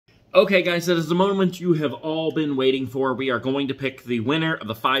Okay, guys, that is the moment you have all been waiting for. We are going to pick the winner of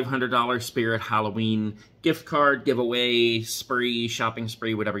the $500 Spirit Halloween gift card, giveaway, spree, shopping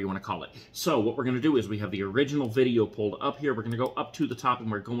spree, whatever you want to call it. So what we're going to do is we have the original video pulled up here. We're going to go up to the top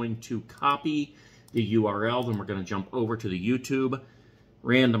and we're going to copy the URL. Then we're going to jump over to the YouTube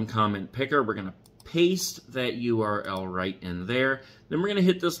random comment picker. We're going to paste that URL right in there. Then we're going to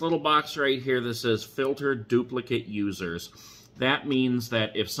hit this little box right here that says filter duplicate users. That means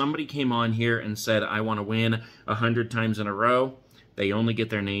that if somebody came on here and said, I want to win 100 times in a row, they only get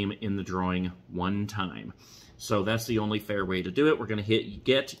their name in the drawing one time. So that's the only fair way to do it. We're going to hit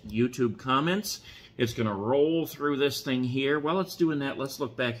Get YouTube Comments. It's going to roll through this thing here. While it's doing that, let's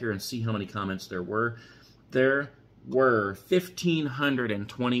look back here and see how many comments there were. There were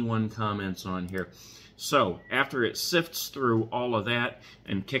 1,521 comments on here. So after it sifts through all of that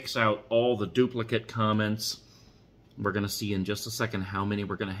and kicks out all the duplicate comments, we're going to see in just a second how many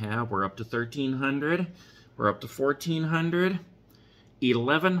we're going to have. We're up to 1,300. We're up to 1,400.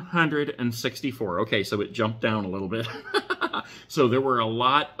 1,164. Okay, so it jumped down a little bit. So there were a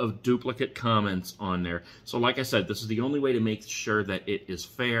lot of duplicate comments on there. So like I said, this is the only way to make sure that it is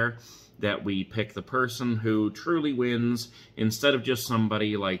fair, that we pick the person who truly wins instead of just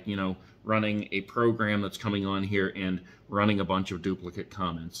somebody like, you know, running a program that's coming on here and running a bunch of duplicate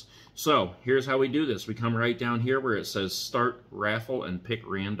comments. So here's how we do this. We come right down here where it says Start Raffle and pick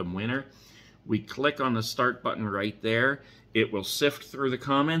random winner. We click on the Start button right there. It will sift through the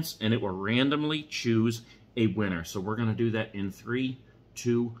comments and it will randomly choose a winner. So we're going to do that in 3,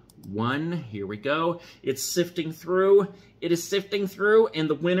 2, 1. Here we go. It's sifting through. It is sifting through, and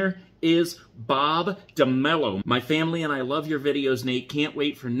the winner is Bob DeMello. My family and I love your videos, Nate. Can't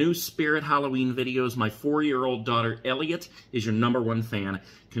wait for new Spirit Halloween videos. My 4-year-old daughter, Elliot, is your #1 fan.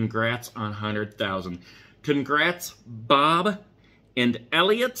 Congrats on 100,000. Congrats, Bob and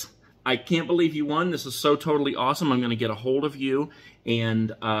Elliot. I can't believe you won. This is so totally awesome. I'm going to get a hold of you,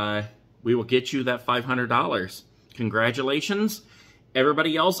 and we will get you that $500. Congratulations.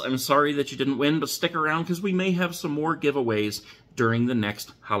 Everybody else, I'm sorry that you didn't win, but stick around because we may have some more giveaways during the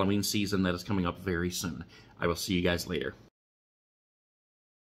next Halloween season that is coming up very soon. I will see you guys later.